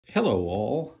Hello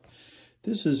all.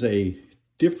 This is a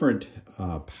different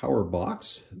power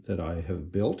box that I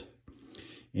have built,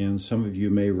 and some of you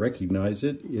may recognize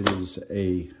it. It is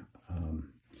a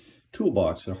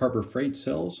toolbox that Harbor Freight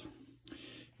sells,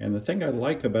 and the thing I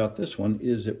like about this one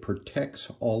is it protects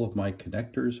all of my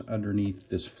connectors underneath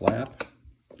this flap,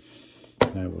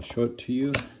 and I will show it to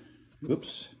you.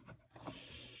 Oops,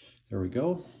 there we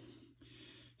go.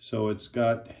 So it's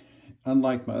got,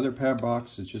 unlike my other power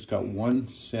box, it's just got one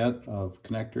set of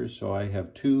connectors. So I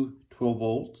have two 12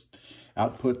 volts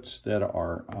outputs that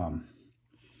are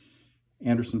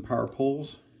Anderson power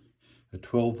poles, a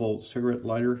 12 volt cigarette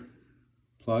lighter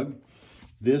plug.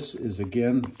 This is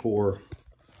again for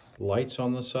lights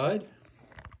on the side.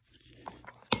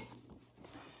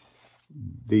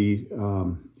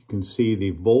 You can see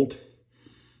the volt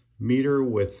meter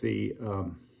with the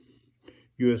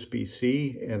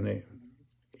USB-C and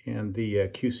the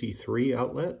QC3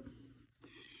 outlet.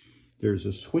 There's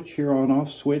a switch here,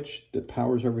 on-off switch, that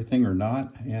powers everything or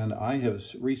not, and I have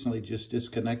recently just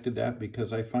disconnected that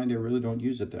because I find I really don't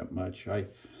use it that much. I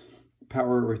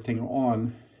power everything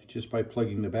on just by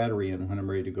plugging the battery in when I'm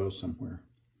ready to go somewhere.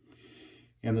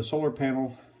 And the solar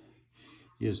panel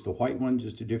is the white one,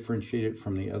 just to differentiate it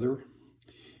from the other.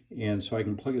 And so I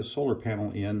can plug a solar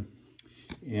panel in,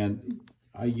 and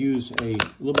I use a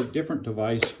little bit different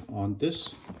device on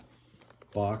this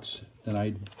box than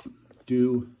I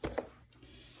do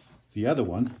the other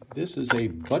one. This is a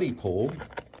Buddy Pole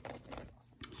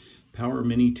Power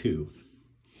Mini 2.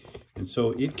 And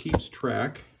so it keeps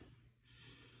track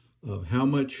of how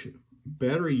much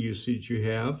battery usage you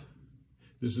have.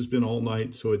 This has been all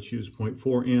night, so it's used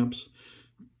 0.4 amps,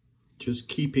 just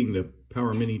keeping the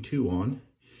Power Mini 2 on.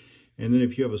 And then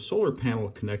if you have a solar panel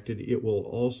connected, it will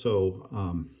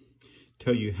also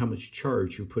tell you how much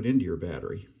charge you put into your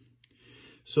battery.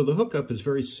 So the hookup is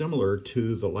very similar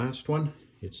to the last one.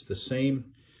 It's the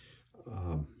same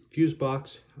fuse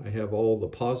box. I have all the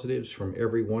positives from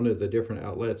every one of the different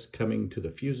outlets coming to the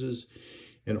fuses,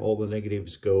 and all the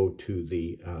negatives go to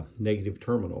the negative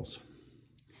terminals.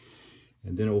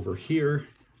 And then over here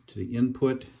to the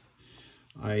input,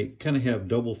 I kind of have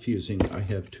double fusing. I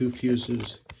have two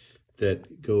fuses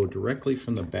that go directly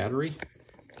from the battery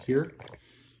here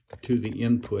to the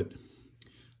input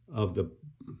of the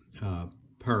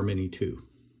Power Mini 2.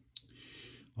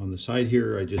 On the side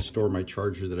here, I just store my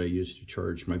charger that I use to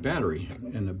charge my battery.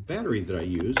 And the battery that I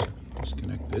use,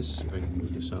 disconnect this, if I can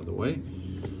move this out of the way,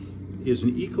 is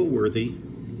an Worthy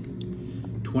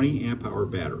 20 amp hour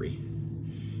battery.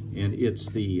 And it's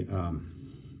the kind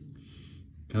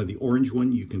of the orange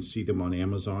one. You can see them on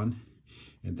Amazon.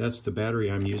 And that's the battery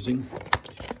I'm using.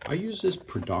 I use this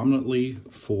predominantly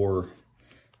for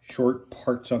short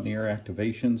parts on the air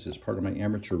activations as part of my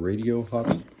amateur radio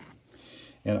hobby.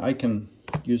 And I can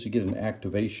usually get an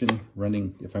activation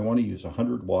running, if I want to use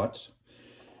 100 watts,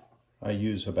 I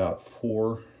use about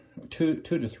 2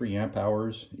 to 3 amp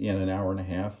hours in an hour and a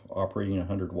half operating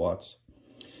 100 watts.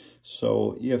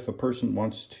 So if a person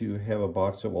wants to have a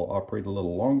box that will operate a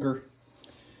little longer,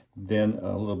 then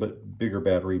a little bit bigger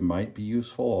battery might be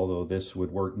useful, although this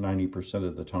would work 90%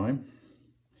 of the time.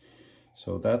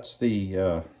 So that's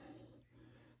the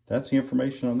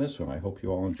information on this one. I hope you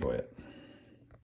all enjoy it.